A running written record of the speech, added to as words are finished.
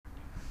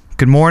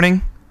Good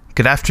morning,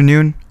 good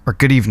afternoon, or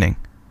good evening.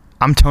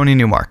 I'm Tony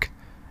Newmark,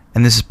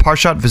 and this is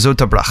Parshat V'zot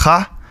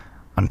HaBracha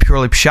on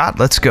Purely Pshat.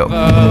 Let's go.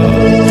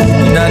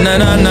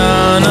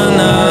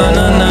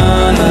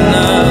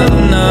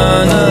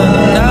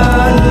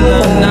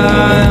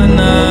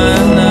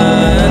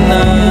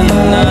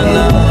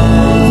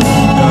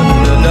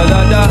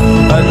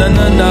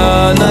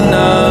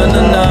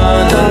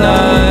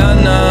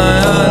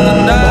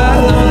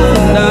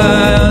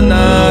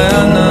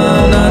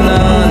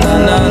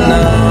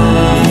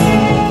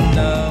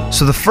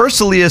 So the first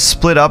Aliyah is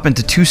split up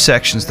into two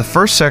sections. The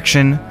first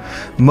section,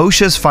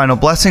 Moshe's final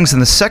blessings,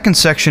 and the second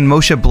section,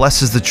 Moshe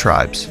blesses the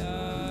tribes.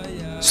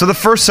 So the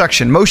first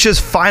section, Moshe's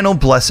final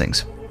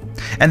blessings.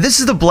 And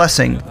this is the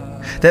blessing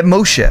that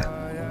Moshe,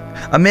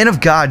 a man of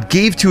God,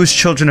 gave to his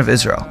children of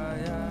Israel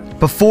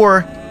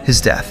before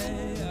his death.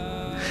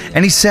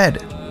 And he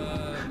said,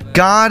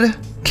 God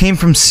came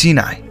from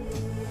Sinai,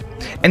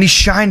 and he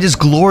shined his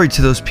glory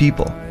to those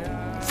people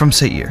from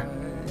Seir.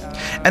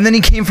 And then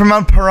he came from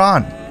Mount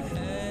Paran,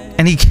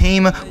 and he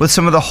came with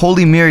some of the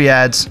holy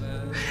myriads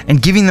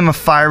and giving them a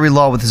fiery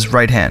law with his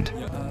right hand.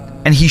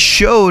 And he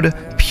showed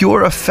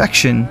pure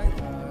affection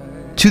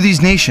to these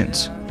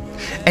nations.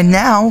 And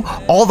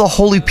now all the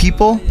holy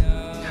people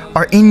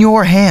are in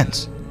your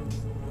hands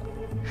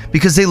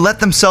because they let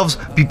themselves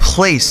be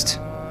placed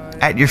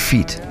at your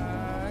feet,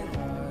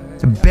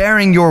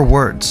 bearing your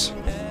words.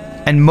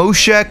 And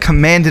Moshe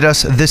commanded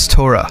us this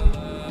Torah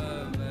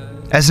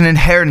as an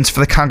inheritance for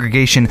the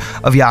congregation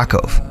of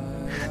Yaakov.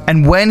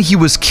 And when he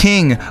was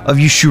king of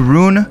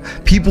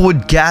Yeshurun, people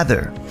would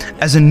gather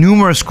as a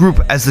numerous group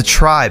as the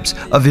tribes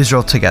of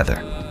Israel together.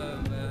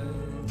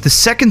 The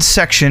second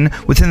section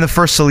within the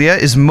first Aliyah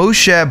is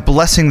Moshe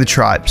blessing the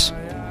tribes.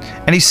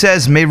 And he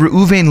says, may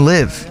Reuven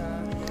live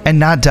and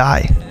not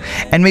die,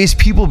 and may his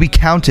people be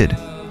counted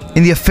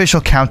in the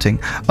official counting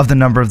of the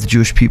number of the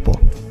Jewish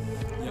people.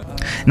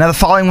 Now the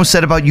following was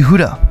said about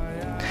Yehuda.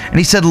 And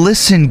he said,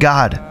 listen,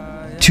 God,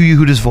 to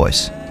Yehuda's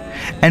voice,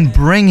 and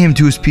bring him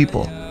to his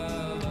people.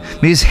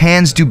 May his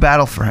hands do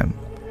battle for him,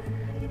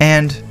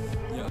 and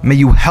may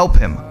you help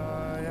him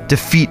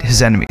defeat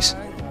his enemies.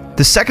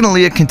 The second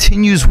Aliyah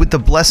continues with the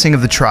blessing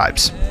of the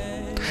tribes.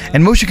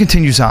 And Moshe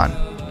continues on.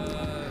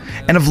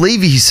 And of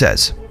Levi he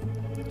says,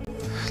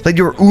 let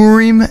your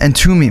Urim and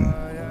Tumim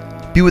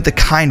be with the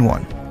kind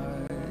one,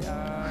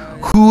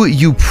 who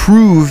you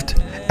proved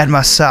at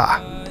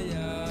Massah,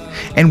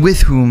 and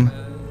with whom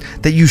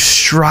that you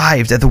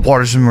strived at the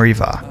waters of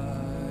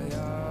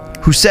Meribah,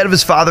 who said of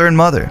his father and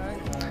mother,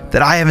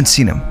 that I haven't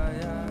seen him,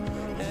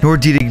 nor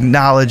did he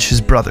acknowledge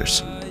his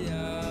brothers.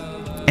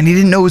 And he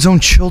didn't know his own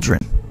children,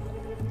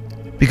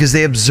 because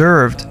they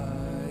observed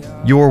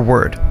your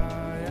word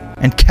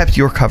and kept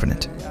your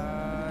covenant.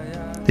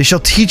 They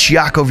shall teach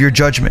Yaakov your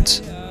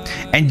judgments,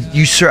 and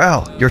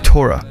Yisrael your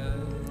Torah.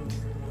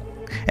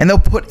 And they'll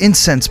put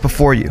incense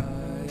before you,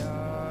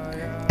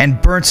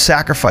 and burnt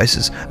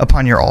sacrifices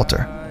upon your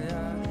altar.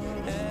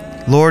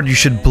 Lord, you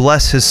should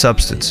bless his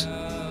substance,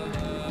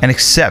 and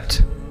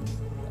accept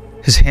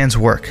his hand's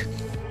work.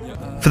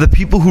 For the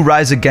people who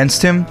rise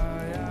against him,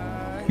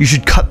 you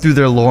should cut through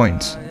their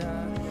loins.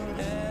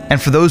 And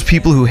for those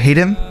people who hate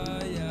him,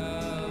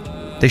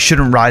 they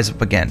shouldn't rise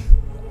up again.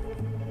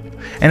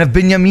 And of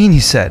Binyamin he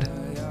said,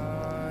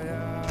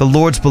 the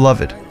Lord's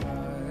beloved,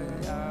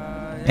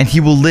 and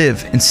he will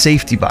live in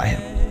safety by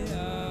him,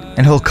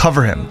 and he'll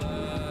cover him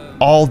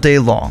all day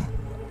long,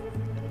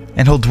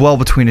 and he'll dwell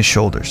between his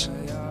shoulders.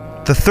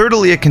 The third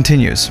Aliyah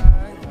continues.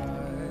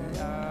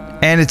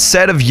 And it's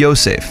said of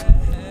Yosef,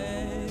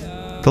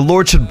 the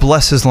Lord should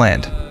bless his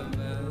land,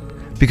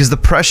 because the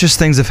precious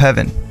things of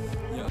heaven,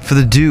 for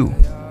the dew,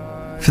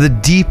 for the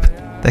deep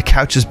that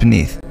couches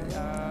beneath,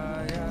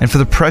 and for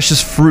the precious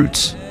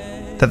fruits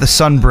that the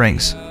sun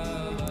brings,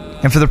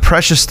 and for the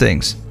precious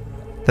things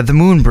that the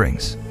moon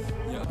brings,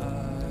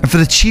 and for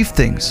the chief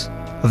things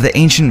of the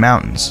ancient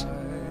mountains,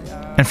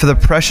 and for the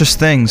precious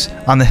things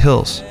on the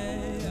hills,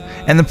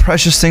 and the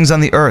precious things on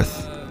the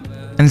earth,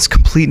 and its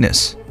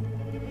completeness,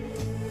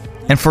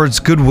 and for its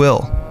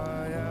goodwill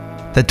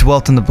that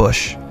dwelt in the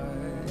bush.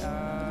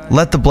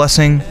 Let the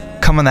blessing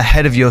come on the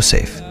head of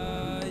Yosef,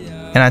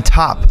 and on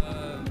top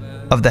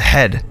of the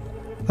head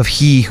of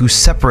he who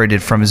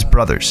separated from his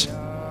brothers,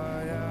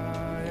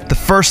 the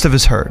first of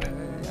his herd.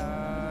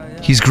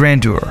 He's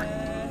grandeur,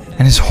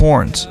 and his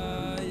horns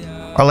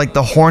are like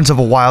the horns of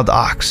a wild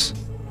ox.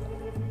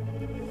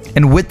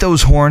 And with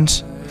those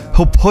horns,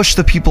 he'll push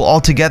the people all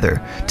together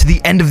to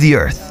the end of the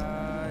earth.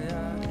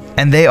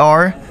 And they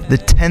are the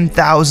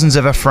 10,000s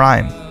of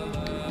Ephraim,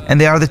 and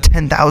they are the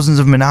 10,000s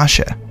of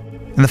Menashe.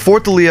 And the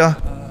fourth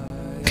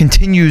Aliyah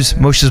continues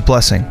Moshe's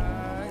blessing.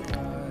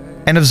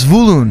 And of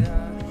Zvulun,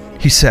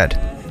 he said,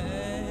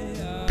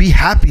 be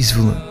happy,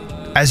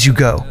 Zvulun, as you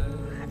go,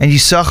 and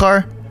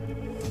Yisachar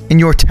in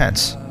your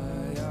tents.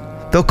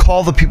 They'll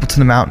call the people to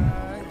the mountain,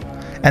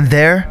 and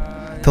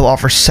there they'll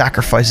offer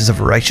sacrifices of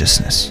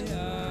righteousness,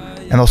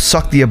 and they'll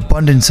suck the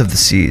abundance of the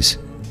seas,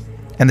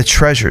 and the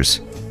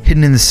treasures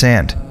hidden in the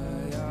sand.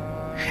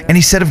 And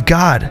he said of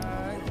God,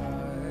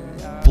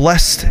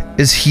 Blessed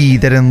is he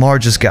that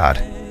enlarges God.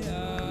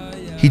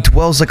 He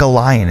dwells like a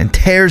lion and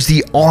tears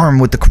the arm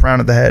with the crown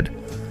of the head.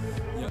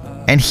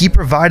 And he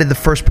provided the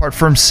first part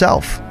for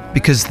himself,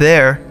 because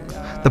there,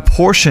 the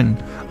portion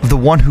of the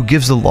one who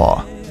gives the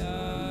law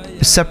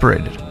is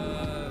separated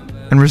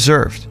and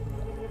reserved.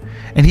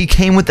 And he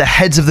came with the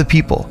heads of the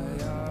people,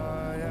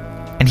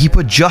 and he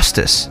put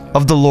justice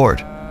of the Lord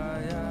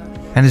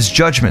and his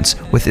judgments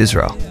with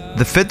Israel.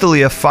 The fifth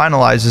Aliyah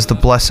finalizes the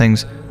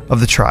blessings of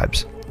the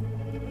tribes.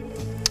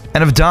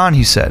 And of Dan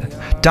he said,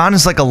 Dan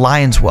is like a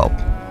lion's whelp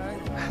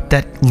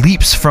that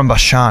leaps from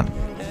Bashan.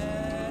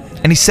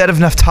 And he said of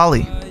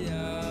Naphtali,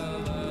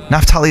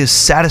 Naphtali is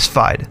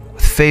satisfied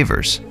with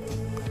favors,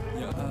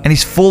 and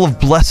he's full of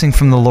blessing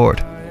from the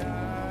Lord.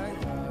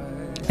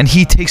 And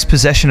he takes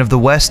possession of the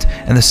west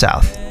and the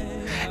south.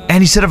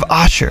 And he said of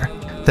Asher,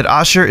 that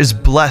Asher is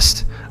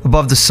blessed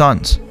above the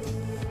sons,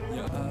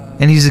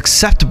 and he's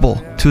acceptable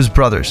to his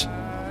brothers.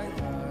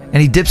 And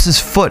he dips his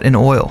foot in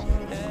oil,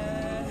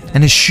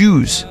 and his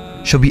shoes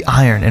shall be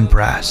iron and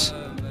brass,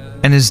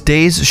 and his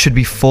days should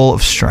be full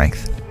of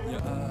strength.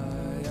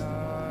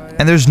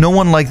 And there's no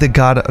one like the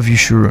God of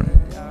Yeshurun,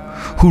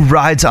 who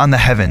rides on the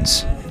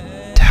heavens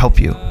to help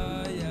you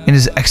in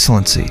his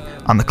excellency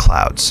on the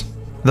clouds.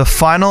 The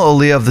final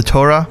Aliyah of the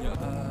Torah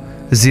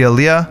is the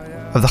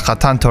Aliyah of the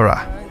Chatan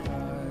Torah,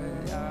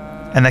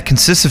 and that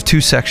consists of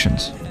two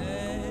sections: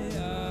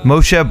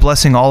 Moshe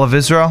blessing all of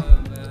Israel,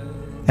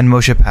 and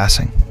Moshe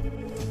passing.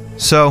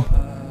 So,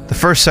 the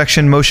first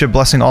section, Moshe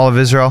blessing all of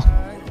Israel,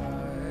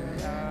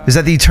 is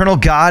that the eternal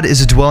God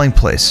is a dwelling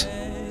place,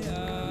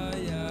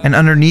 and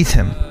underneath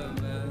him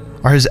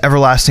are his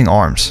everlasting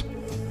arms,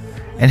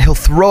 and he'll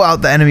throw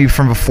out the enemy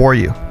from before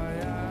you,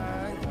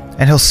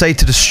 and he'll say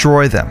to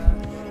destroy them.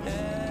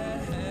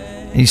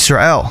 And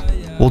Israel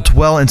will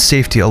dwell in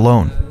safety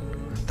alone.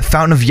 The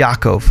fountain of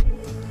Yaakov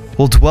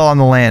will dwell on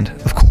the land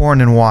of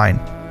corn and wine,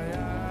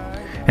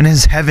 and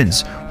his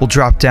heavens will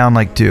drop down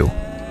like dew.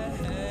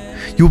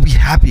 You will be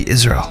happy,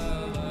 Israel.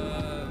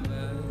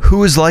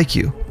 Who is like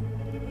you?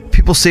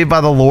 People saved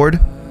by the Lord,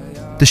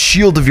 the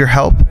shield of your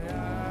help,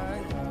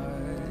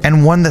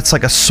 and one that's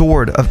like a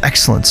sword of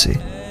excellency.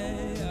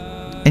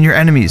 And your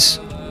enemies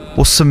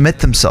will submit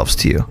themselves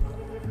to you,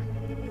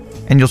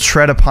 and you'll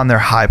tread upon their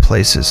high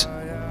places.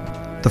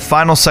 The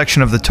final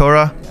section of the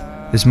Torah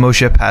is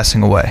Moshe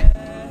passing away.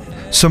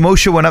 So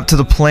Moshe went up to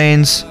the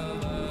plains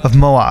of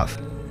Moab,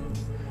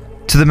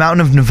 to the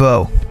mountain of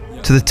Nebo,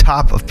 to the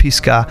top of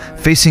Pisgah,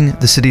 facing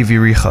the city of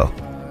Yericho.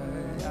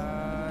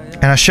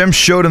 And Hashem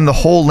showed him the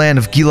whole land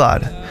of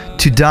Gilad,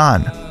 to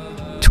Dan,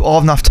 to all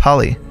of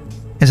Naphtali,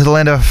 and to the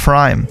land of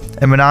Ephraim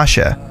and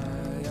Manasseh,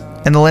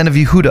 and the land of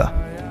Yehudah,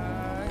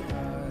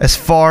 as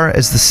far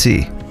as the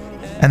sea,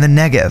 and the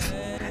Negev,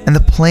 and the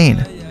plain,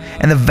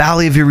 and the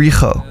valley of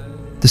Yericho,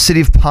 the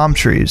city of palm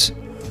trees,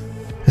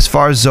 as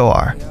far as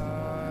Zoar.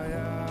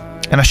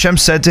 And Hashem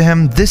said to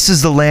him, "This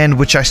is the land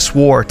which I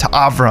swore to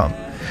Avram,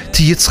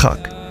 to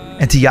Yitzchak,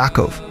 and to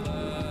Yaakov.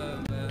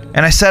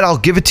 And I said, I'll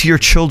give it to your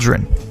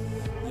children.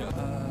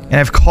 And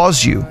I've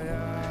caused you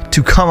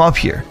to come up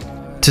here,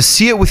 to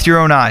see it with your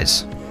own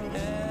eyes.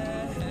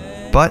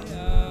 But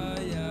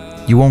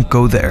you won't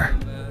go there."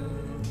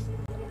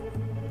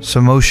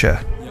 So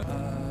Moshe,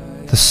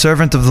 the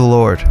servant of the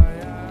Lord,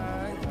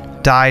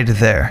 died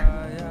there,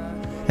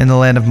 in the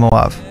land of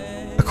Moab,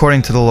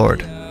 according to the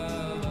Lord.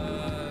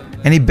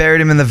 And he buried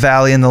him in the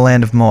valley in the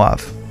land of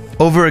Moab,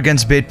 over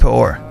against Beit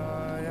Peor.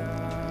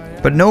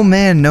 But no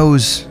man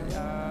knows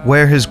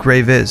where his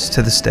grave is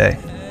to this day.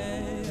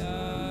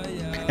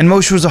 And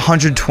Moshe was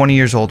 120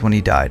 years old when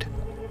he died.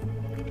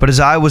 But his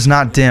eye was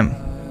not dim,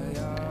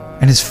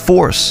 and his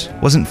force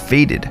wasn't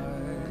faded.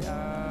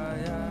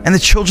 And the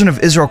children of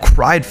Israel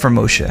cried for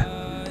Moshe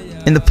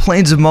in the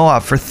plains of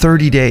Moab for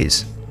 30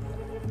 days.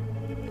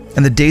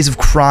 And the days of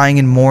crying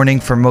and mourning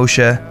for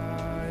Moshe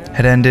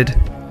had ended.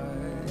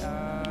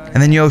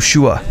 And then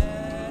Yoshua,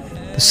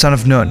 the son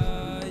of Nun,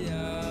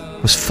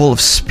 was full of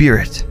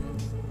spirit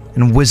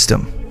and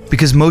wisdom,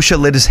 because Moshe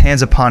laid his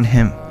hands upon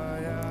him.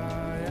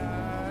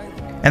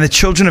 And the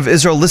children of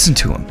Israel listened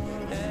to him,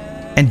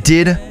 and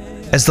did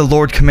as the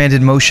Lord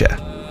commanded Moshe.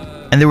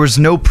 And there was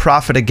no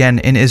prophet again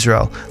in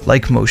Israel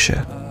like Moshe,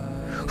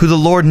 who the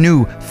Lord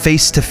knew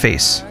face to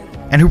face,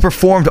 and who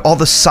performed all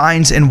the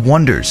signs and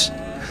wonders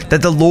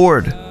that the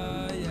Lord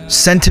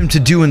sent him to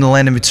do in the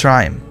land of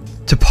Mitzrayim,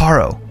 to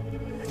Paro,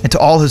 and to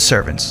all his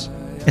servants,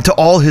 and to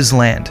all his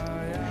land,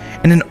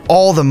 and in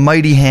all the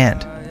mighty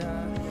hand,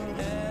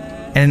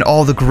 and in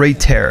all the great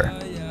terror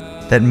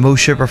that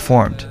Moshe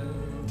performed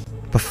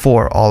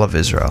before all of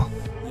Israel.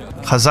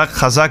 Chazak,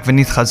 chazak,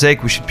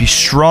 v'nitchazek. We should be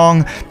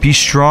strong,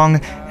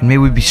 and may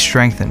we be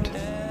strengthened.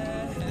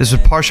 This is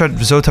Parshat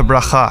V'zot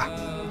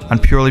HaBracha on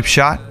Purely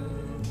Pshat.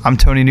 I'm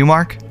Tony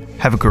Newmark.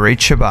 Have a great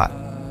Shabbat.